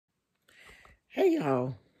Hey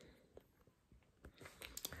y'all.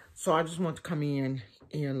 So I just want to come in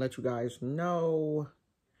and let you guys know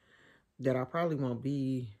that I probably won't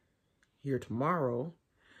be here tomorrow.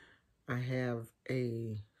 I have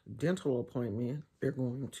a dental appointment. They're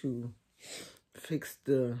going to fix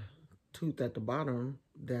the tooth at the bottom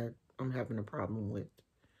that I'm having a problem with.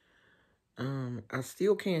 I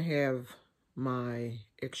still can't have my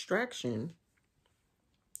extraction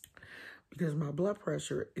because my blood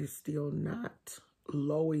pressure is still not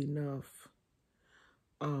low enough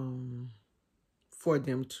for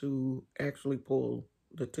them to actually pull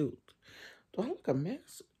the tooth. Do I look a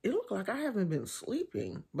mess? It looks like I haven't been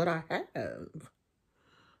sleeping, but I have.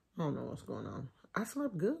 I don't know what's going on. I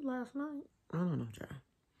slept good last night. I don't know, child.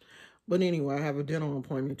 But anyway, I have a dental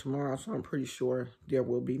appointment tomorrow, so I'm pretty sure there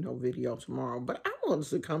will be no video tomorrow. But I wanted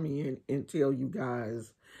to come in and tell you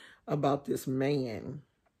guys about this man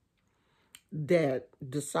that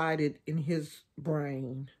decided in his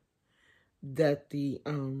brain that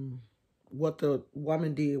what the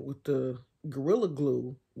woman did with the Gorilla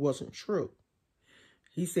Glue wasn't true.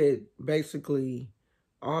 He said basically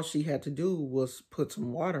all she had to do was put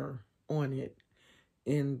some water on it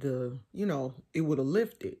and it would have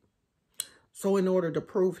lifted. So in order to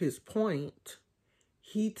prove his point,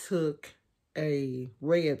 he took a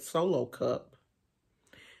red Solo cup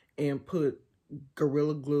and put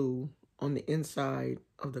Gorilla Glue on the inside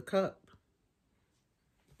of the cup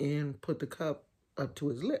and put the cup up to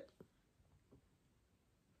his lip.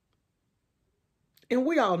 And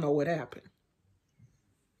we all know what happened.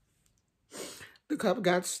 The cup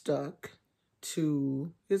got stuck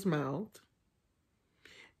to his mouth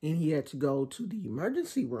and he had to go to the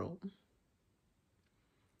emergency room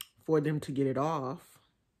for them to get it off.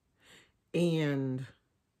 And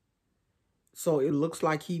so it looks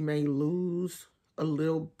like he may lose a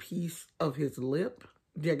little piece of his lip.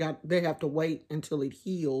 They have to wait until it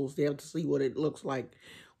heals. They have to see what it looks like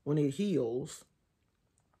when it heals.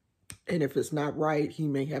 And if it's not right, he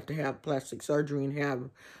may have to have plastic surgery and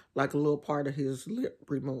have like a little part of his lip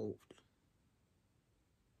removed.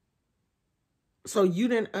 So you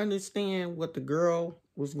didn't understand what the girl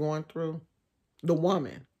was going through? The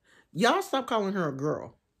woman. Y'all stop calling her a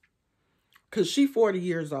girl. Because she's 40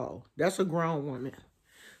 years old. That's a grown woman.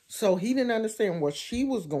 So he didn't understand what she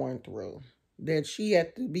was going through. That she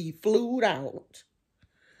had to be flued out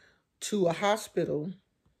to a hospital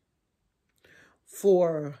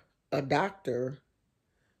for a doctor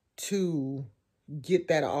to get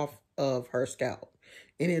that off of her scalp.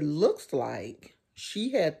 And it looks like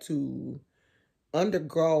she had to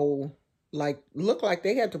undergo, look like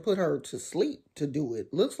they had to put her to sleep to do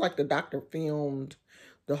it. Looks like the doctor filmed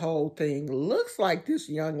the whole thing. Looks like this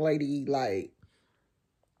young lady,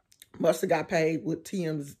 must have got paid with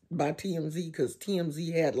by TMZ because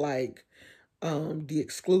TMZ had, the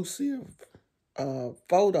exclusive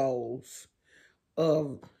photos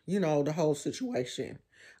of, the whole situation.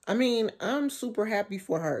 I mean, I'm super happy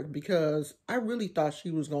for her because I really thought she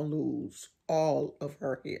was going to lose all of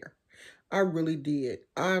her hair. I really did.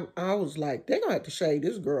 I was like, they're going to have to shave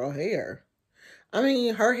this girl hair. I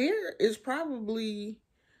mean, her hair is probably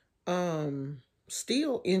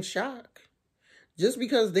still in shock. Just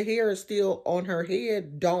because the hair is still on her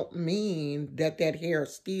head don't mean that hair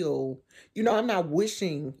still, I'm not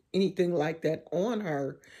wishing anything like that on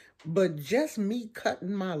her, but just me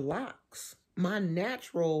cutting my locks, my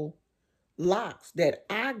natural locks that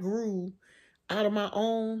I grew out of my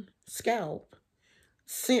own scalp,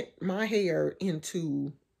 sent my hair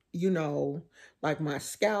into, my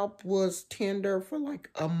scalp was tender for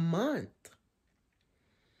like a month.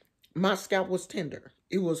 My scalp was tender.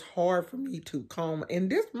 It was hard for me to comb. And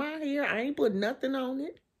this, my hair, I ain't put nothing on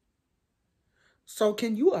it. So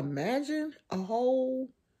can you imagine a whole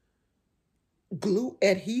glue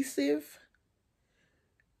adhesive?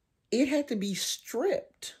 It had to be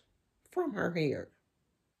stripped from her hair.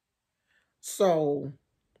 So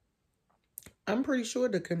I'm pretty sure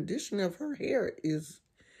the condition of her hair is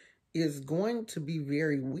going to be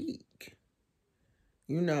very weak,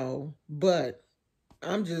 but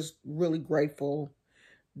I'm just really grateful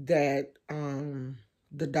that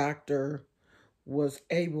the doctor was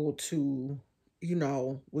able to,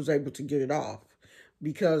 get it off,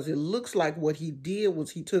 because it looks like what he did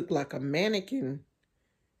was he took like a mannequin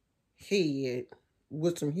head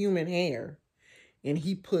with some human hair and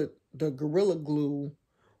he put the Gorilla Glue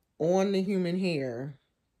on the human hair,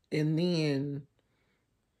 and then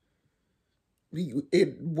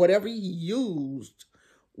whatever he used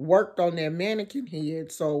worked on that mannequin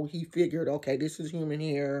head. So he figured, okay, this is human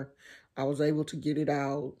hair. I was able to get it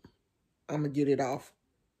out. I'm going to get it off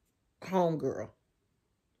homegirl.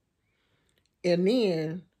 And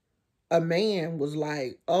then a man was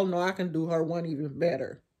like, oh no, I can do her one even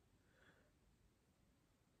better.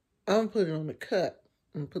 I'm going to put it on the cup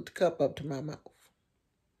and put the cup up to my mouth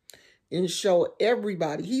and show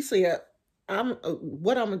everybody. He said,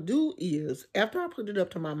 what I'm going to do is, after I put it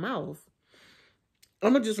up to my mouth,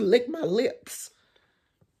 I'm going to just lick my lips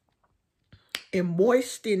and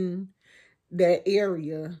moisten that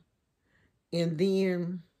area, and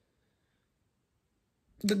then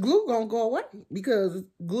the glue gonna go away, because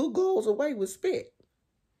glue goes away with spit.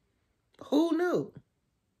 Who knew?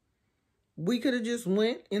 We could have just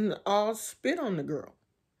went and all spit on the girl,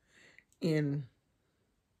 and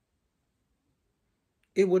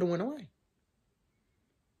it would have went away.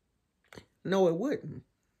 No, it wouldn't,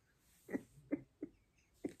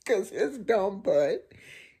 because his dumb butt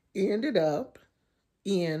ended up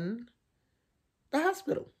in the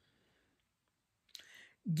hospital,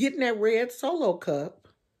 getting that red Solo cup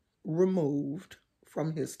removed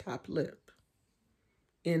from his top lip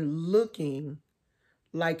and looking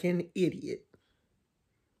like an idiot.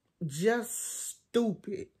 Just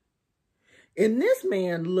stupid. And this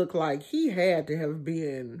man looked like he had to have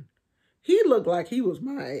been, he looked like he was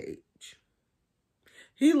my age.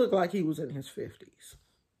 He looked like he was in his 50s.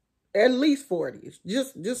 At least 40s.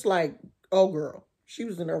 Just like, oh girl, she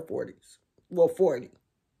was in her 40s. Well, 40.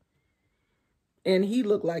 And he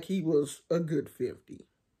looked like he was a good 50.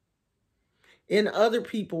 And other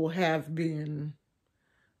people have been,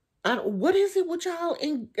 what is it with y'all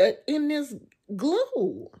in this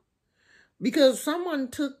glue? Because someone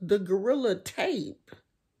took the Gorilla Tape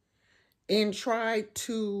and tried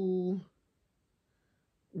to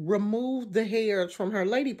remove the hairs from her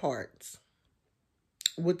lady parts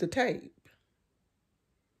with the tape.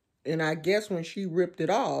 And I guess when she ripped it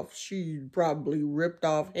off, she probably ripped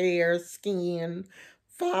off hair, skin,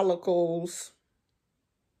 follicles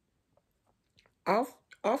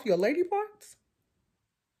off your lady parts.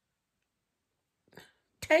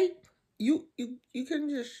 Tape. You couldn't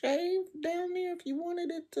just shave down there if you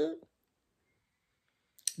wanted it to.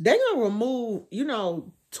 They're gonna remove,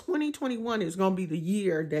 2021 is gonna be the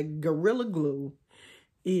year that Gorilla Glue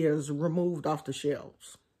is removed off the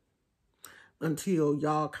shelves until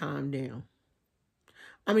y'all calm down.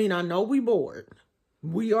 I mean, I know we bored.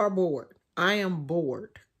 We are bored. I am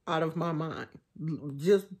bored out of my mind.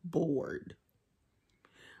 Just bored.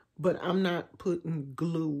 But I'm not putting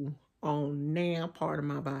glue on now part of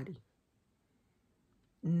my body.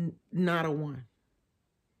 Not a one.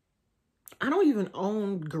 I don't even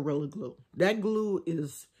own Gorilla Glue. That glue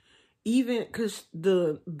is, even because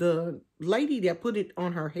the lady that put it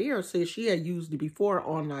on her hair said she had used it before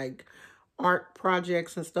on like art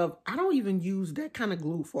projects and stuff. I don't even use that kind of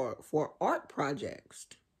glue for art projects.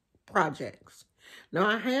 Now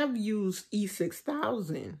I have used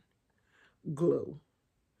E6000 glue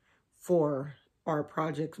for art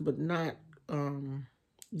projects, but not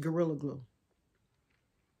Gorilla Glue.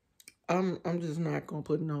 I'm just not gonna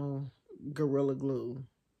put no Gorilla Glue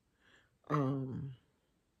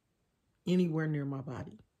anywhere near my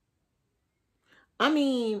body. I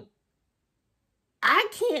mean, I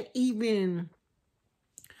can't even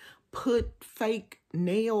put fake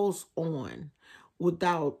nails on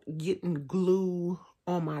without getting glue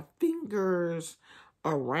on my fingers,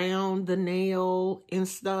 around the nail and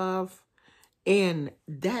stuff. And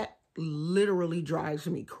that literally drives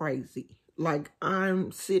me crazy. Like,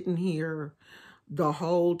 I'm sitting here the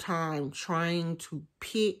whole time trying to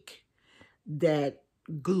pick that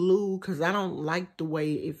glue, because I don't like the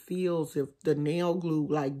way it feels if the nail glue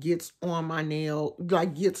like gets on my nail,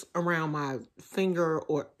 like gets around my finger,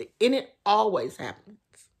 and it always happens.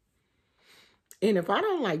 And if I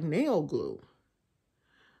don't like nail glue,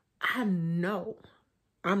 I know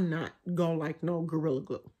I'm not gonna like no Gorilla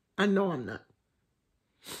Glue. I know I'm not.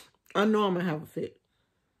 I know I'm gonna have a fit.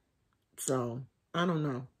 So I don't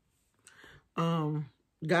know.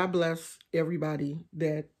 God bless everybody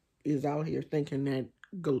that is out here thinking that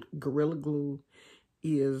Gorilla Glue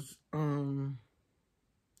is the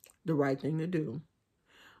right thing to do,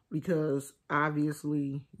 because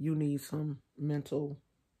obviously you need some mental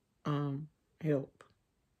help.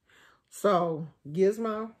 So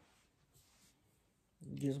Gizmo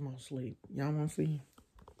sleep. Y'all want to see?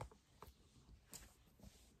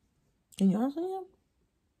 Can y'all see him?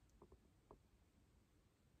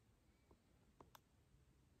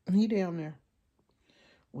 He down there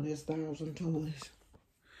with his 1,000 toys.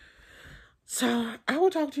 So I will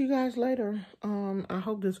talk to you guys later. I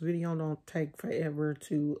hope this video don't take forever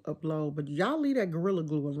to upload, but y'all leave that Gorilla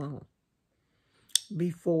Glue alone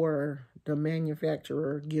before the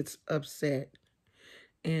manufacturer gets upset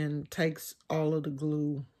and takes all of the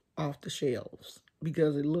glue off the shelves,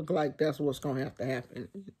 because it looked like that's what's going to have to happen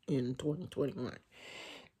in 2021.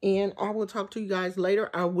 And I will talk to you guys later.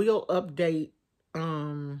 I will update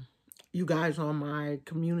you guys on my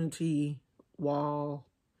community wall.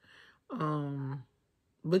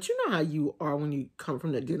 But you know how you are when you come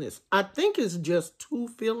from the dentist. I think it's just 2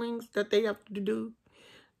 fillings that they have to do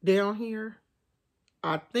down here.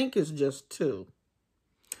 I think it's just 2.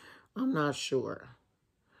 I'm not sure.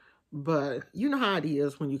 But you know how it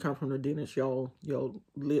is when you come from the dentist, your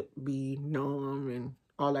lip be numb and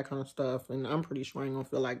all that kind of stuff. And I'm pretty sure I ain't gonna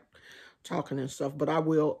feel like talking and stuff. But I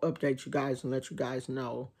will update you guys and let you guys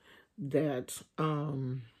know that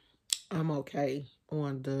I'm okay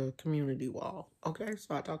on the community wall. Okay,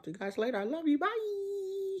 so I'll talk to you guys later. I love you. Bye.